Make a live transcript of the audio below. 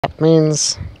That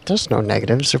means there's no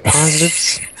negatives or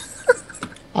positives.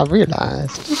 I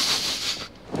realized.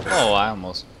 Oh, I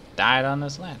almost died on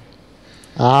this ladder.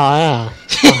 Oh, yeah.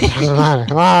 Oh, doesn't matter.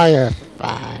 Oh, you're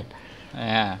fine.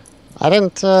 Yeah. I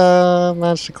didn't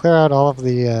manage to clear out all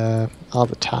the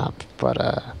top, but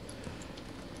Oh,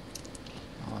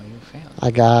 you failed.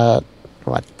 I got,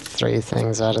 what, 3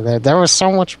 things out of there. There was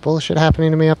so much bullshit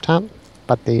happening to me up top,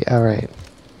 but alright.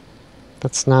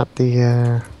 That's not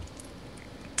the,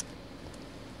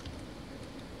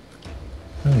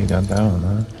 Oh, you got that one,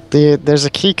 huh? there's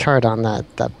a key card on that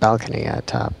balcony at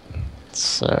top,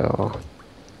 so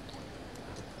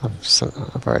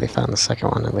I've already found the second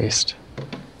one at least.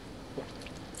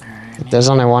 Alright. There's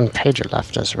only 1 pager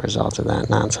left as a result of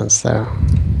that nonsense, though.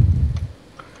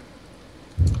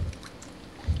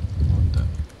 What the?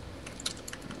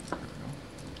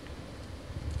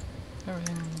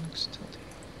 Everything looks tilty.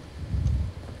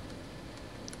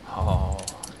 Oh,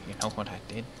 you know what I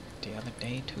did the other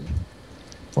day too?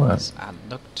 What? I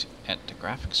looked at the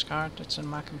graphics card that's in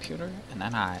my computer, and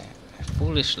then I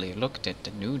foolishly looked at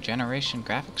the new generation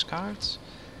graphics cards,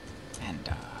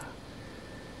 and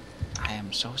I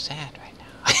am so sad right now.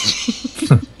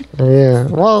 Yeah,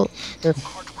 well,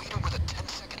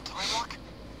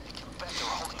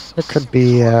 it could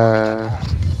be, I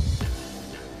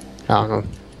don't know.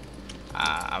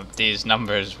 These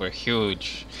numbers were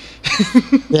huge.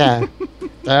 Yeah,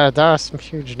 there are some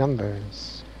huge numbers.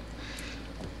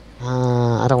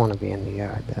 I don't want to be in the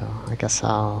yard, though. I guess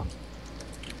I'll...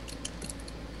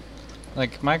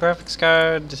 Like, my graphics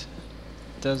card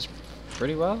does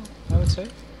pretty well, I would say.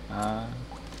 I'm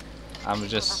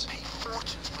just...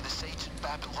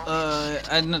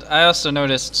 I also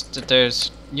noticed that there's...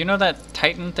 You know that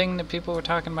Titan thing that people were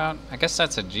talking about? I guess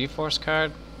that's a GeForce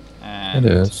card. And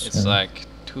It is, it's yeah. like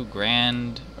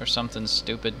 $2,000 or something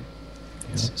stupid.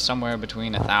 It's somewhere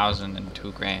between 1,000 and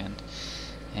 $2,000.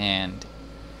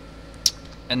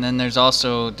 And then there's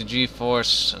also the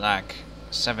GeForce like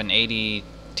 780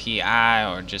 Ti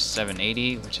or just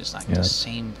 780, which is like the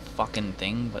same fucking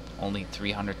thing, but only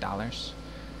 $300.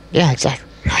 Yeah, exactly.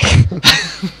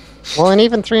 Well, and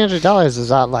even $300 is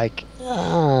not like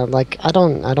I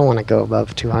don't want to go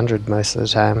above 200 most of the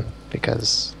time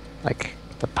because like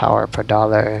the power per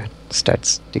dollar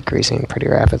starts decreasing pretty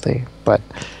rapidly. But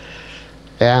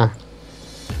yeah,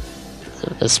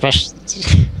 especially.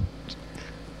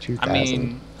 I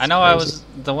mean, I know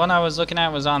the one I was looking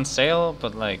at was on sale,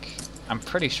 but like I'm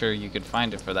pretty sure you could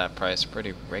find it for that price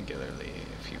pretty regularly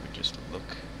if you would just look.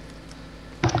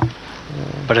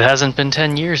 But it hasn't been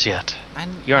 10 years yet.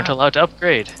 You aren't allowed to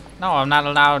upgrade. No, I'm not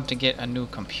allowed to get a new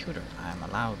computer. I'm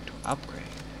allowed to upgrade.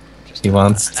 He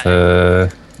wants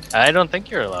to... I don't think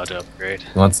you're allowed to upgrade.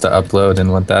 He wants to upload in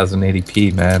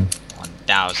 1080p, man.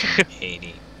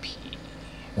 1080p.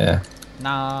 Yeah. No,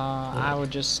 I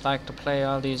would just like to play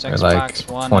all these Or Xbox like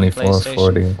One and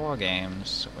 2440. PlayStation 4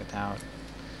 games without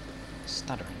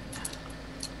stuttering.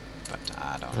 But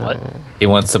I don't know. What? He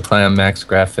wants to play on max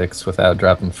graphics without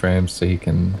dropping frames so he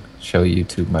can show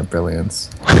YouTube my brilliance.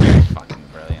 Fucking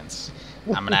brilliance.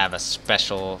 I'm gonna have a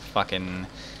special fucking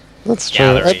That's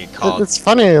gallery true. called... It's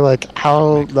funny, like,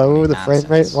 how low the frame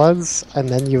rate nonsense. was, and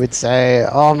then you would say,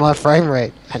 oh, my frame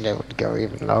rate, and it would go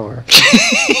even lower.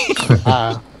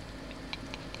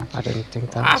 I didn't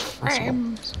think that was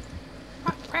possible.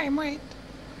 My frame rate.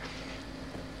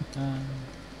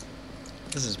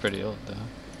 This is pretty old, though.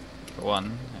 For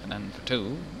one, and then for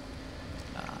two,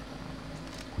 I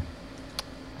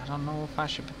don't know if I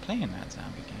should be playing that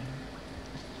zombie game.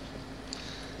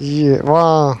 Yeah,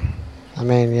 well, I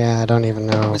mean, yeah, I don't even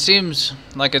know. It seems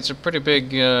like it's a pretty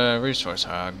big resource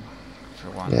hog, for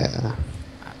one. Yeah.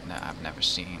 I've never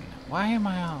seen. Why am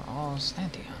I all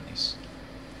slanty on these?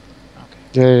 Okay.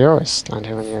 Yeah, you're always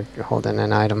slanted when you're holding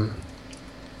an item.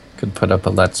 Could put up a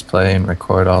let's play and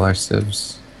record all our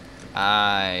civs.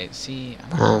 I see.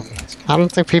 I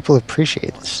don't think people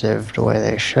appreciate the Civ the way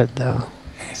they should, though.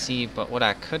 see, but what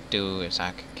I could do is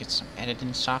I could get some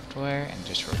editing software and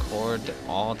just record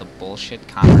all the bullshit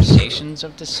conversations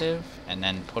of the Civ, and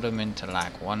then put them into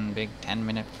like one big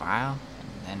 10-minute file,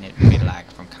 and then it'd be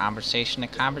like from conversation to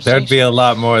conversation. There'd be a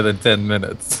lot more than 10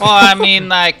 minutes. Well, I mean,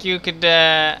 like you could,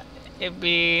 it'd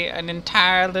be an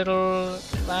entire little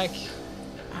like.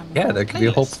 Yeah, there could be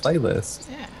a whole playlist.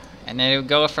 Yeah. And then it would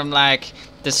go from like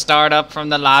the start up from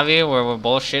the lobby where we're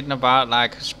bullshitting about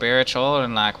like spiritual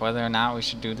and like whether or not we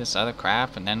should do this other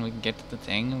crap, and then we can get to the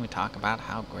thing and we talk about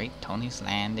how great Tony's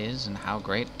land is and how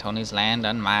great Tony's land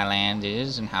on my land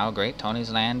is and how great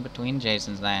Tony's land between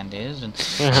Jason's land is, and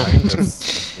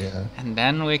Yeah. and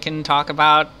then we can talk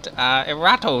about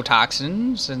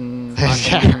erototoxins and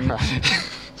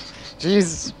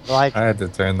Jeez, like I had to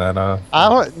turn that off.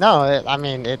 no, I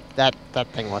mean that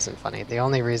thing wasn't funny. The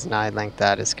only reason I linked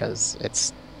that is because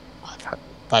that's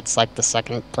like the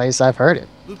second place I've heard it.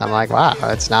 I'm like, wow,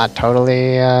 it's not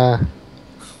totally.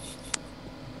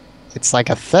 It's like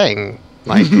a thing.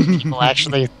 Like people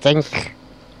actually think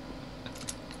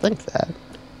that.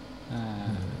 Uh,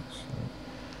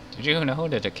 did you know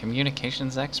that a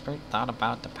communications expert thought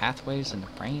about the pathways in the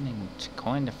brain and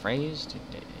coined the phrase?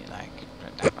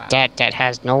 That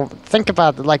has no. Think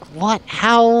about it. Like what?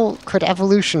 How could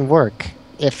evolution work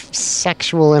if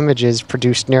sexual images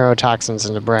produced neurotoxins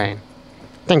in the brain?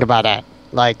 Think about that.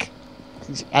 Like,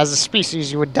 as a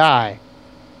species, you would die.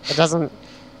 It doesn't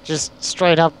just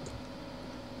straight up.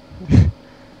 I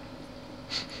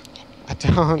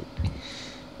don't.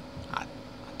 I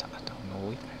don't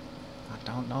know either. I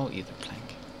don't know either, Plank.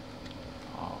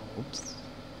 Oh, oops.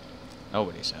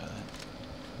 Nobody said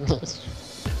that.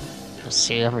 I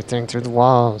see everything through the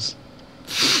walls.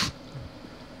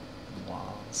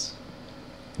 Walls.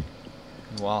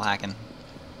 Wall hacking.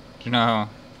 You know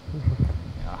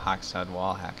Hawkside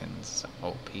wall hacking's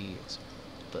OP as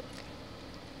fuck.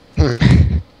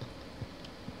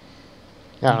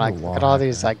 Yeah, like look at all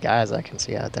these like guys I can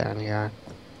see out there in the yard.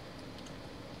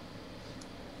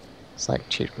 It's like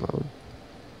cheat mode.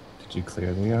 Did you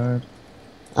clear the yard?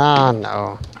 Oh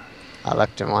no, I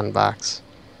looked in one box,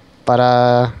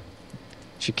 but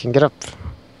you can get up.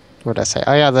 What did I say?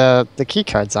 Oh yeah, the key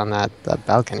card's on that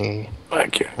balcony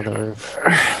Thank you. on the roof.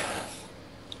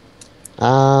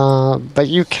 But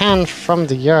you can from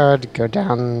the yard go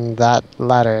down that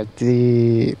ladder.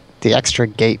 The extra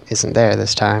gate isn't there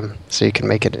this time, so you can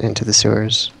make it into the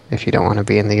sewers if you don't want to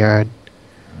be in the yard.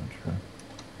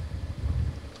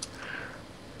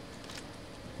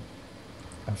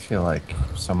 I feel like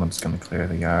if someone's gonna clear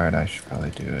the yard, I should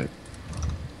probably do it.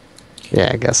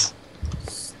 Yeah, I guess.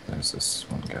 There's this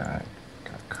one guy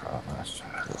got caught last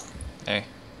time. Hey,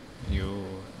 you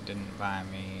didn't buy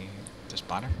me the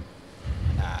spotter?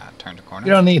 Turn the corner.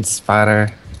 You don't need spotter.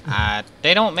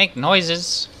 They don't make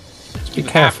noises. Be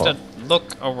careful. You have to look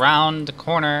around the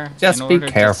corner Just in be order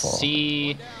careful. to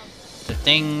see the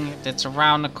thing that's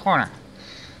around the corner.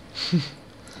 No,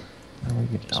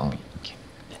 you don't.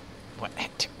 What?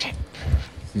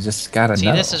 You just gotta See,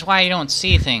 know. this is why you don't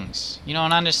see things. You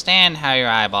don't understand how your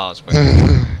eyeballs work.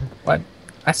 What?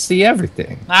 I see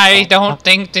everything. I don't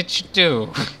think that you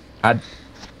do.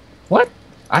 What?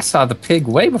 I saw the pig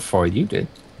way before you did.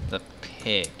 The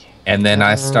pig. And then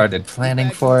I started planning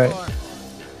for it.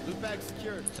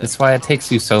 That's why it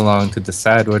takes you so long to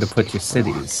decide where to put your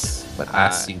cities. But I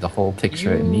see the whole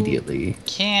picture immediately.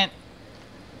 Can't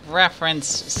reference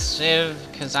Civ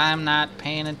because I'm not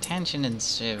paying attention in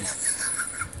Civ.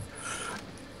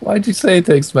 Why'd you say it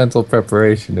takes mental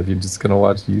preparation if you're just gonna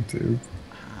watch YouTube?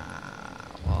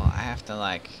 Well, I have to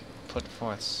like put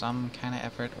forth some kind of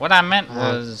effort. What I meant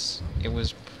was it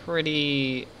was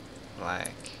pretty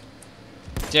like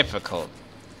difficult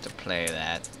to play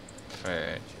that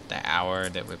for the hour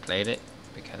that we played it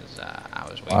because I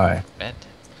was waiting for bed.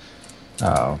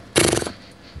 Oh.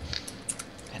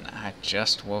 And I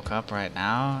just woke up right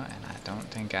now, and I don't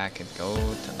think I could go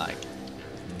to like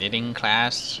knitting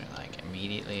class like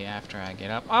immediately after I get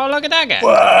up. Oh, look at that guy!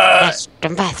 That's the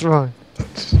Mathroy.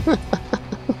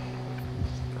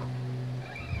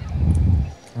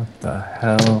 What the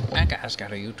hell? That guy's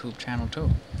got a YouTube channel too.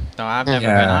 Though I've never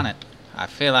been on it. I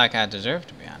feel like I deserve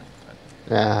to be on it.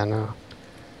 But Yeah, I know.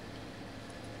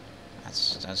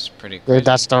 that's pretty crazy. Dude,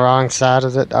 that's the wrong side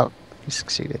of it. Oh, you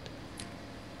succeeded.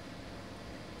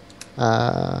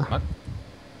 What?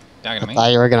 Talking to me? I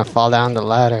thought you were gonna fall down the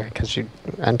ladder because you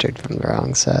entered from the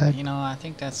wrong side. You know, I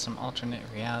think that's some alternate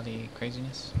reality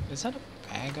craziness. Is that a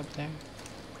bag up there?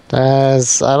 I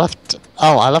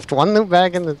left one loot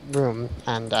bag in the room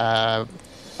and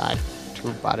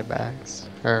two body bags.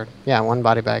 Or yeah, one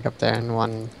body bag up there and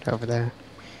one over there.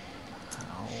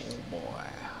 Oh boy.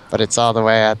 But it's all the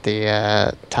way at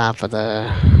the top of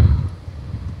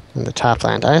in the top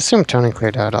land. I assume Tony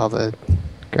cleared out all the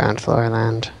ground floor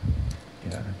land.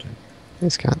 Yeah, I did.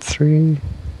 He's got 3.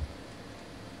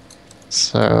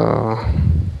 So.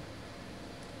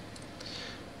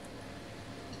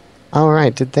 Oh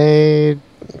right, did they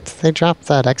drop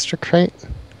that extra crate?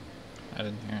 I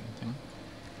didn't hear anything.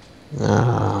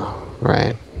 Oh,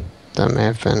 right. That may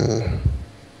have been.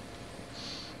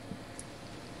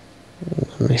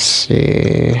 Let me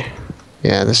see.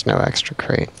 Yeah, there's no extra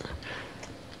crate.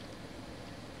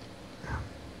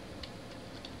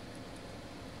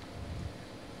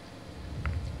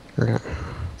 Okay.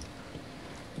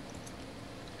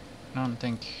 I don't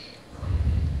think